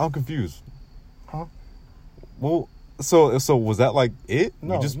 I'm confused. Huh? Well, so was that like it?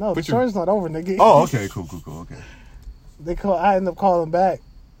 No, You just the put story's not over, nigga. Oh, okay, cool. Okay. I ended up calling back,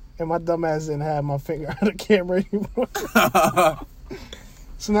 and my dumb ass didn't have my finger on the camera anymore.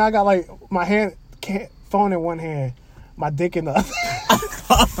 So now I got like my phone in one hand, my dick in the other.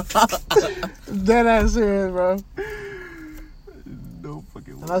 Dead ass serious, bro. No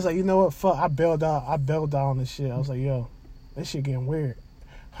fucking way. And I was like, you know what? Fuck. I bailed out on this shit. I was like, yo, this shit getting weird.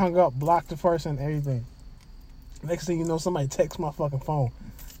 Hung up, blocked the person, everything. Next thing you know, somebody texts my fucking phone.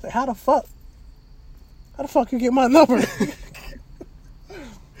 It's like, how the fuck you get my number?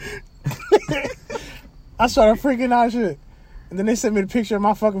 I started freaking out shit. And then they sent me the picture of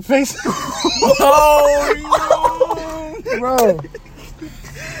my fucking face. Oh Bro.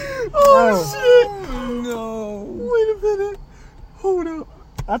 shit! No. Wait a minute. Hold up.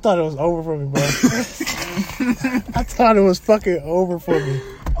 I thought it was over for me, bro. I thought it was fucking over for me.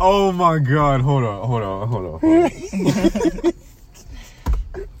 Oh my god. Hold on.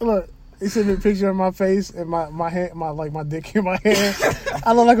 Look, he sent me a picture of my face and my hand, my dick in my hand.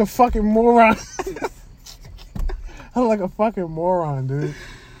 I look like a fucking moron. I look like a fucking moron, dude.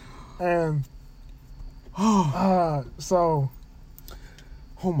 And so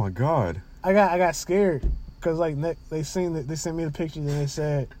Oh my god. I got scared because like they sent me the picture and they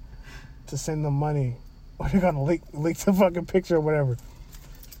said to send them money or they're gonna leak the fucking picture or whatever.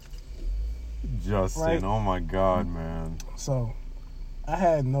 Justin, Right. oh my god, man. So I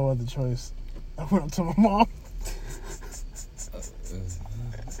had no other choice. I went up to my mom.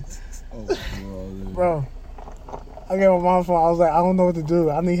 Oh, Bro, I gave my mom a phone. I was like, I don't know what to do.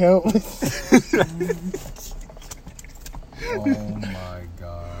 I need help. Oh my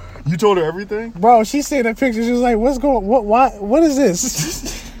god. You told her everything? Bro, she seen that picture. She was like, what is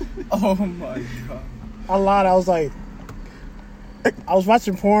this? Oh my god. I lied. I was like, I was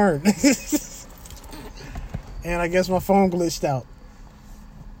watching porn. And I guess my phone glitched out.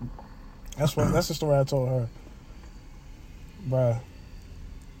 That's the story I told her. Bruh.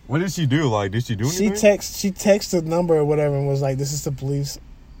 What did she do? Like, did she do anything? She texted the number or whatever and was like, "This is the police,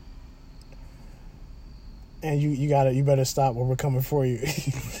 and you better stop or we're coming for you."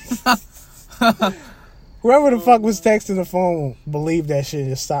 Whoever the fuck was texting the phone believed that shit.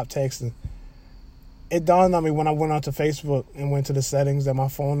 Just stopped texting. It dawned on me when I went onto Facebook and went to the settings that my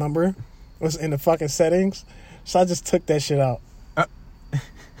phone number was in the fucking settings. So I just took that shit out.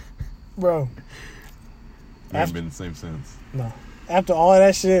 Bro. We haven't been the same since. No. After all of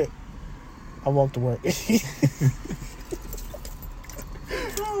that shit, I walked to work.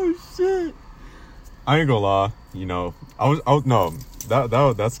 Oh shit! I ain't gonna lie. You know, I was no.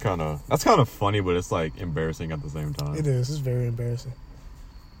 That's kind of funny, but it's like embarrassing at the same time. It is. It's very embarrassing.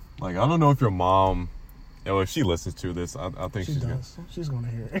 Like, I don't know if your mom, if she listens to this, I think She she's does. She's gonna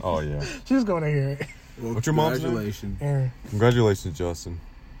hear it. Oh yeah. She's gonna hear it. Well, What's your mom's name? congratulations. Aaron. Congratulations, Justin.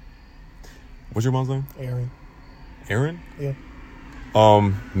 What's your mom's name? Aaron. Aaron? Yeah.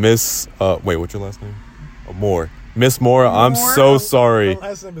 Miss wait, what's your last name? Moore. Miss Moore, I'm so sorry. My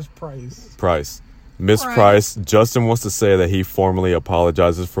last name is Price. Price. Miss Price, Justin wants to say that he formally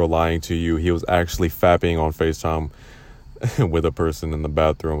apologizes for lying to you. He was actually fapping on FaceTime with a person in the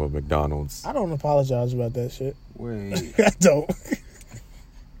bathroom of McDonald's. I don't apologize about that shit. Wait, I don't.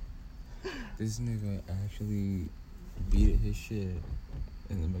 this nigga actually beat his shit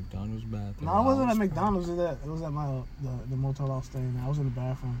in the McDonald's bathroom. No, I wasn't at McDonald's. It was at my the motel I was staying at. I was in the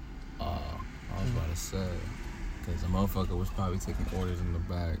bathroom. I was about to say, because the motherfucker was probably taking orders in the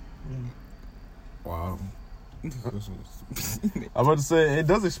back. Yeah. Wow. I'm about to say, it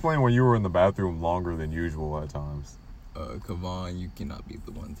does explain when you were in the bathroom longer than usual at times. Kavon, you cannot be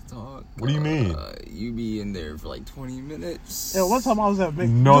the one to talk. What do you mean? You be in there for like 20 minutes. Yeah, one time I was at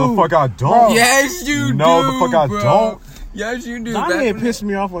McDonald's. No, the fuck I don't. Bro. Yes, you do. No, the fuck I bro. don't. Yes, you do. Donnie had pissed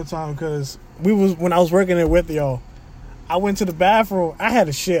me off one time because when I was working there with y'all, I went to the bathroom. I had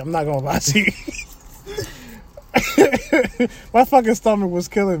a shit. I'm not gonna lie to you. My fucking stomach was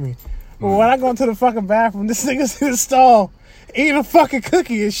killing me. But when I go into the fucking bathroom, this nigga's in the stall eating a fucking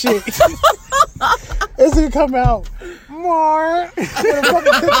cookie and shit. This nigga come out more with a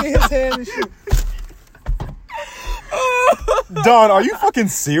fucking cookie in his hand and shit. Don, are you fucking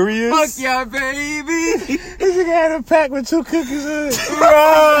serious? Fuck yeah, baby. This nigga had a pack with 2 cookies in it.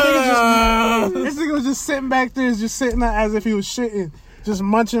 This nigga was just sitting back there, just sitting there as if he was shitting, just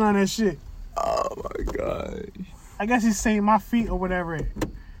munching on that shit. Oh my god. I guess he seen my feet or whatever,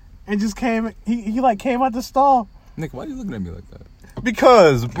 and just came. He like came out the stall. Nick, why are you looking at me like that?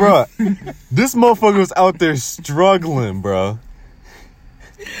 Because, bruh, this motherfucker was out there struggling, bruh.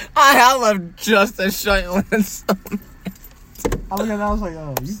 I love Justin Shaitlin. I looked at that, I was like,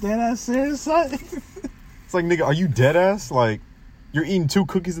 oh, you dead ass serious, son? It's like, nigga, are you dead ass? Like, you're eating 2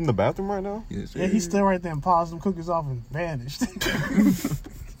 cookies in the bathroom right now? Yes, Yeah, he's still right there and paused them cookies off and vanished.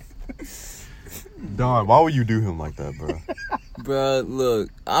 Don, why would you do him like that, bro? Bro, look,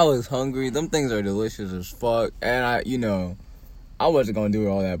 I was hungry. Them things are delicious as fuck. And I wasn't gonna do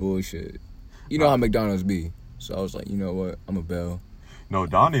all that bullshit. You know how McDonald's be. So I was like, you know what? I'm a bail. No,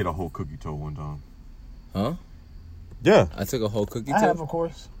 Don ate a whole cookie toe one time. Huh? Yeah. I took a whole cookie I have, too. of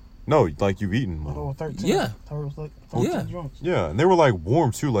course. No, like you've eaten one. Oh, 13. Yeah. There was like Yeah. 13 joints. Yeah, and they were like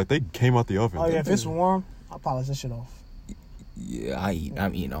warm too. Like they came out the oven. Oh, yeah, if it's warm, I'll polish this shit off. Yeah,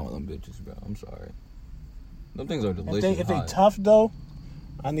 I'm eating all of them bitches, bro. I'm sorry. Them things are delicious. If they hot. tough, though,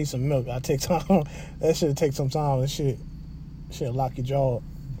 I need some milk. I take time. That shit take some time. That shit lock your jaw up.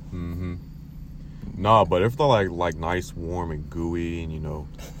 Mm-hmm. Nah, but if they're like nice, warm, and gooey, and you know,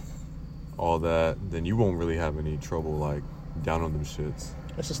 all that, then you won't really have any trouble like down on them shits.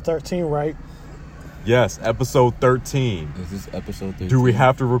 This is 13, right? Yes, episode 13. Is this episode 13? Do we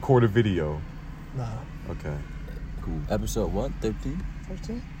have to record a video? Nah. Okay, cool. Episode what? 13?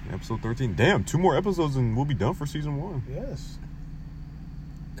 13? Episode 13. Damn, 2 more episodes and we'll be done for season 1. Yes.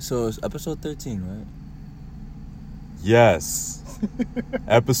 So it's episode 13, right? Yes.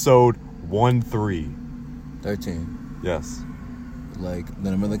 Episode 13. 13. Yes. Like,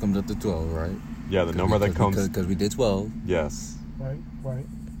 the number that comes up to 12, right? Yeah, the number that comes. Because we did 12. Yes. Right.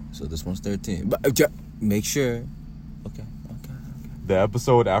 So this one's 13. But make sure. Okay. The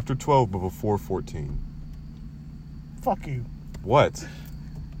episode after 12, but before 14. Fuck you. What?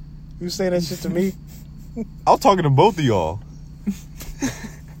 You say that shit to me? I'm talking to both of y'all.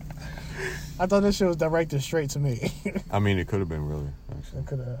 I thought this shit was directed straight to me. I mean, it could have been really, actually. I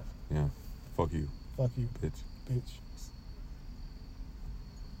could have. Yeah. Fuck you, Fuck you, bitch. bitch.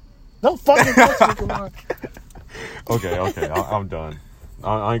 Don't fucking touch me, come on. Okay. I'm done.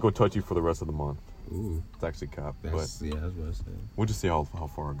 I ain't gonna touch you for the rest of the month. Ooh. It's actually cap, but That's what I said. we'll just see how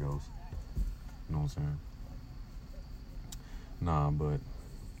far it goes. You know what I'm saying? Nah, but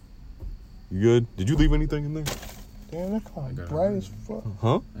you good? Did you leave anything in there? Damn, that car bright as fuck.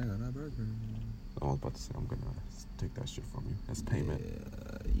 Huh? I got that burger. I was about to say I'm gonna take that shit from you. That's payment.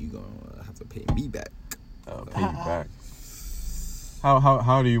 Yeah, you gonna have to pay me back. Pay you back.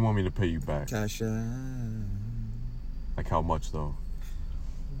 How do you want me to pay you back? Cash out. Like how much though?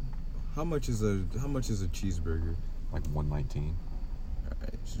 How much is a cheeseburger? Like $1.19. Alright,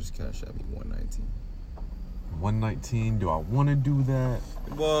 so just cash at me $1.19. $1.19. Do I want to do that?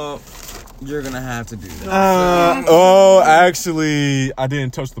 Well, you're gonna have to do that. Actually, I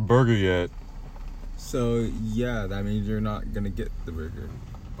didn't touch the burger yet. So yeah, that means you're not gonna get the burger.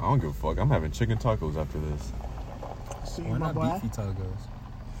 I don't give a fuck. I'm having chicken tacos after this. See, Why my not boy? beefy tacos?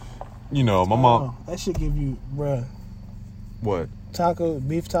 You know, my mom. Oh, that should give you, bruh. What?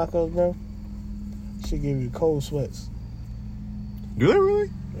 Beef tacos, bro. Should give you cold sweats. Do they really?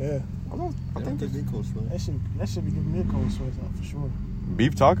 Yeah, I think they close for that should be giving me a cold sweat for sure.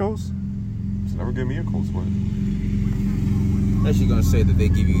 Beef tacos? It's never give me a cold sweat. Actually, gonna say that they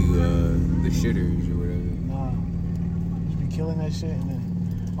give you the shitters or whatever. Nah, you be killing that shit, and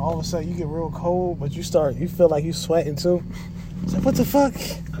then all of a sudden you get real cold, but you feel like you sweating too. It's like, what the fuck?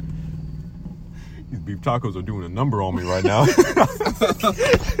 These beef tacos are doing a number on me right now.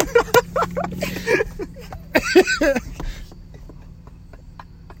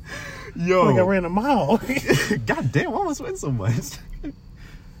 Yo. I feel like I ran a mile. God damn, why am I sweating so much? I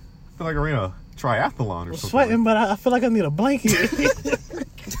feel like I ran a triathlon or I'm something. sweating, but I feel like I need a blanket.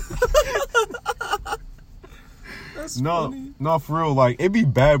 That's No, funny. no, for real. Like, it'd be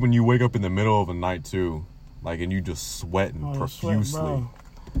bad when you wake up in the middle of the night, too. Like, and you just sweating Oh, profusely. sweat, bro.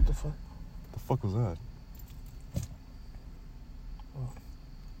 What the fuck? The fuck was that?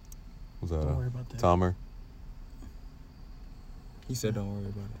 Was that Don't a worry about that. timer? He said, "Don't worry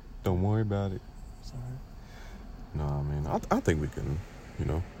about it." Don't worry about it. Sorry. Nah, man. I think we can,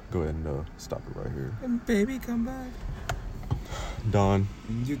 go ahead and stop it right here. And baby, come back. Don.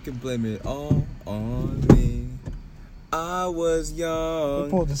 You can blame it all on me. I was young. They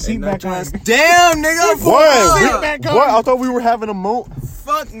pulled the seat and I back on. just- Damn, nigga. What? back What? I thought we were having a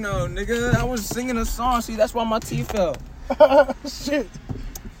Fuck no, nigga. I was singing a song. See, that's why my teeth fell. Shit.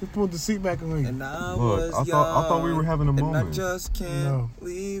 They pulled the seat back on you. And I Look, was I thought we were having a And I moment. just can't No.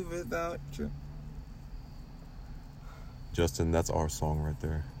 leave without you. Justin, that's our song right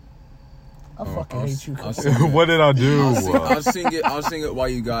there. I fucking hate you. I'll sing it. What did I do? I'll sing it. I'll sing it while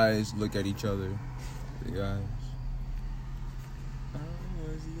you guys look at each other. You guys.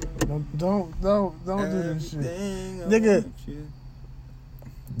 Don't do this shit. Everything Nigga. about you.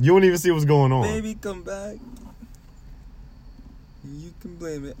 You don't even see what's going on. Baby, come back. You can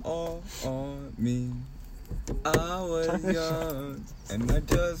blame it all on me. I was young, and I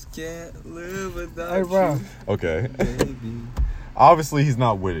just can't live without Hey, bro. Okay. you, baby. Obviously, he's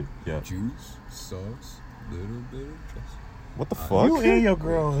not with it yet. Juice, sauce, little bit of dress. What the fuck? You and your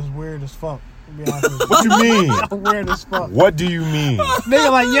girl is weird as fuck. To be honest with you. What you mean? Weird as fuck. What do you mean?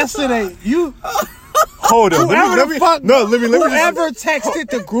 Nigga, like yesterday, you Hold on. whoever Let the me. fuck, No, let me. whoever texted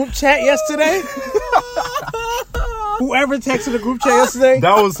the group chat yesterday, whoever texted the group chat yesterday,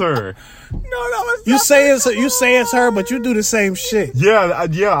 That was her. No, that was you say it's her, but you do the same shit. Yeah,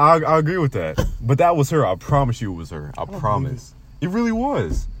 I agree with that. But that was her. I promise you it was her. I promise. It really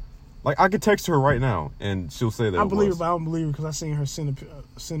was. Like, I could text her right now, and she'll say that I it believe was. it, but I don't believe it because I seen her send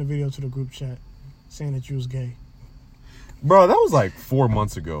a video to the group chat saying that you was gay. Bro, that was like 4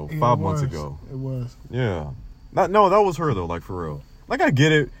 months ago, Yeah, 5 it months was. ago. It was. Yeah. No, that was her though, like for real. Like I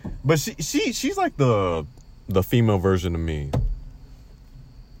get it, but she's like the female version of me.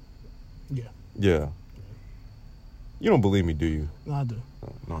 Yeah. Yeah. You don't believe me, do you? No, I do.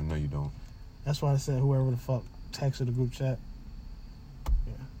 No, you don't. That's why I said whoever the fuck texted the group chat.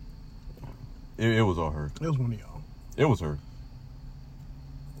 It was all her. It was one of y'all. It was her.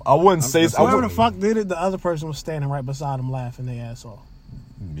 I wouldn't say that's I Whoever the wouldn't, fuck did it, the other person was standing right beside him laughing their ass off.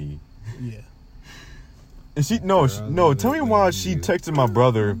 me. Yeah. And tell me why she texted my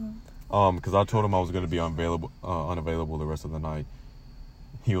brother, because I told him I was gonna be unavailable the rest of the night.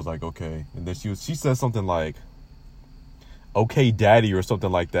 He was like, okay, and then she said something like, "Okay, daddy," or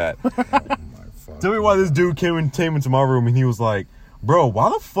something like that. Tell me why this dude came into my room and he was like, "Bro, why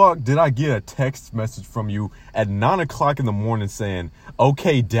the fuck did I get a text message from you at 9 o'clock in the morning saying,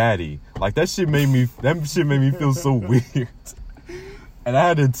 'Okay, daddy'? Like that shit made me feel so weird." And I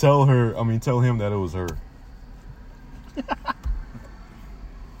had to tell him that it was her.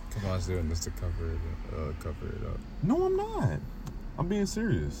 Come on, doing this to cover it up. No, I'm not. I'm being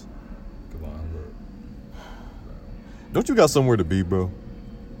serious. Come on, bro. Don't you got somewhere to be, bro?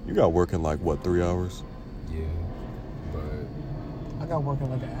 You got work in like what, 3 hours? Yeah, but I got working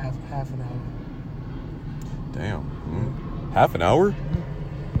like half an hour. Damn. Half an hour?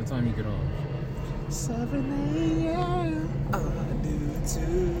 what time you get off? 7 a.m. I do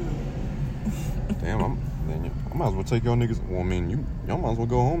too. Damn, I might as well take y'all niggas. Well, I mean, y'all might as well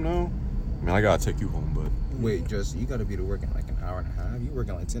go home now. I mean, I gotta take you home, but Wait, just you gotta be to work in like an hour and a half. You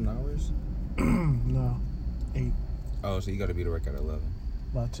working like 10 hours? No, 8, Oh, so you gotta be to work at 11.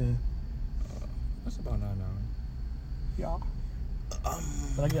 about 10. That's about 9 hours. Yeah.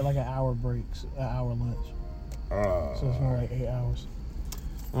 But I get like an hour breaks, an hour lunch. So it's more like 8 hours.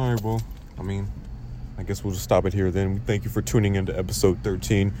 All right, well, I mean, I guess we'll just stop it here then. Thank you for tuning into episode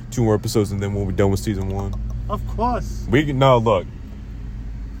 13. 2 more episodes and then we'll be done with season 1. Of course. No, look.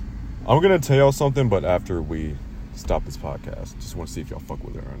 I'm going to tell y'all something, but after we stop this podcast. Just want to see if y'all fuck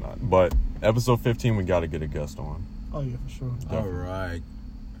with it or not. But episode 15, we got to get a guest on. Oh, yeah, for sure. All right.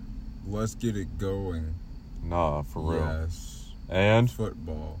 Let's get it going. Nah, for real. Yes. And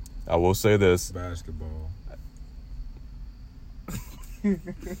Football. I will say this. Basketball. You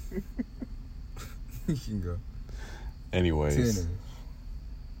can go. Anyways. Tennis.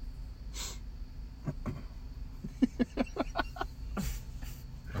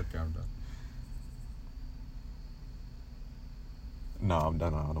 Okay, I'm done. No, I'm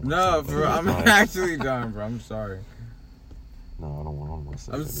done. I don't No, want to say bro, that. I'm actually done, bro. I'm sorry. No, I don't want to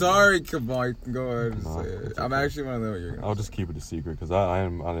say I'm that sorry, Kabal. You can go ahead and No, say it. it's I'm okay. actually want to know what you're anymore. going I'll to just keep it a secret because I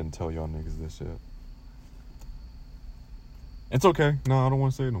didn't tell y'all niggas this shit. It's okay. No, I don't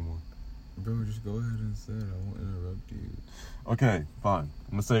want to say it no more. Bro, just go ahead and say it. I won't interrupt you. Okay, fine.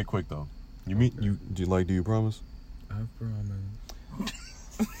 I'm gonna say it quick though. Do you promise? I promise.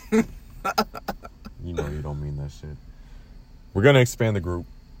 You know you don't mean that shit. We're gonna expand the group.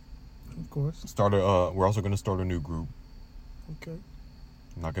 Of course. We're also gonna start a new group. Okay.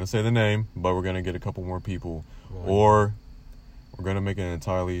 I'm not gonna say the name, but we're gonna get a couple more people, Why? or we're gonna make an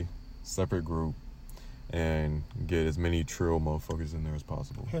entirely separate group and get as many trill motherfuckers in there as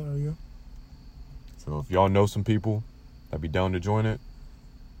possible. Hell yeah. So if y'all know some people that'd be down to join it,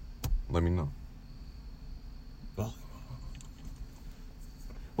 let me know.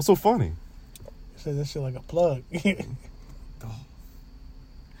 What's so funny? You said that shit like a plug.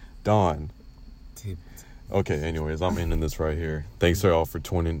 Dawn. Tip. Okay, anyways, I'm ending this right here. Thanks y'all for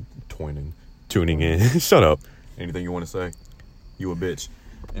tuning in. Shut up. Anything you want to say? You a bitch.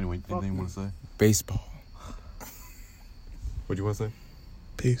 Anyway, anything you want to say? Baseball. What you want to say?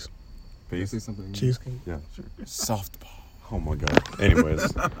 Peace. Peace. Say something. Cheesecake. Yeah, sure. Softball. Oh my god.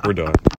 Anyways, we're done.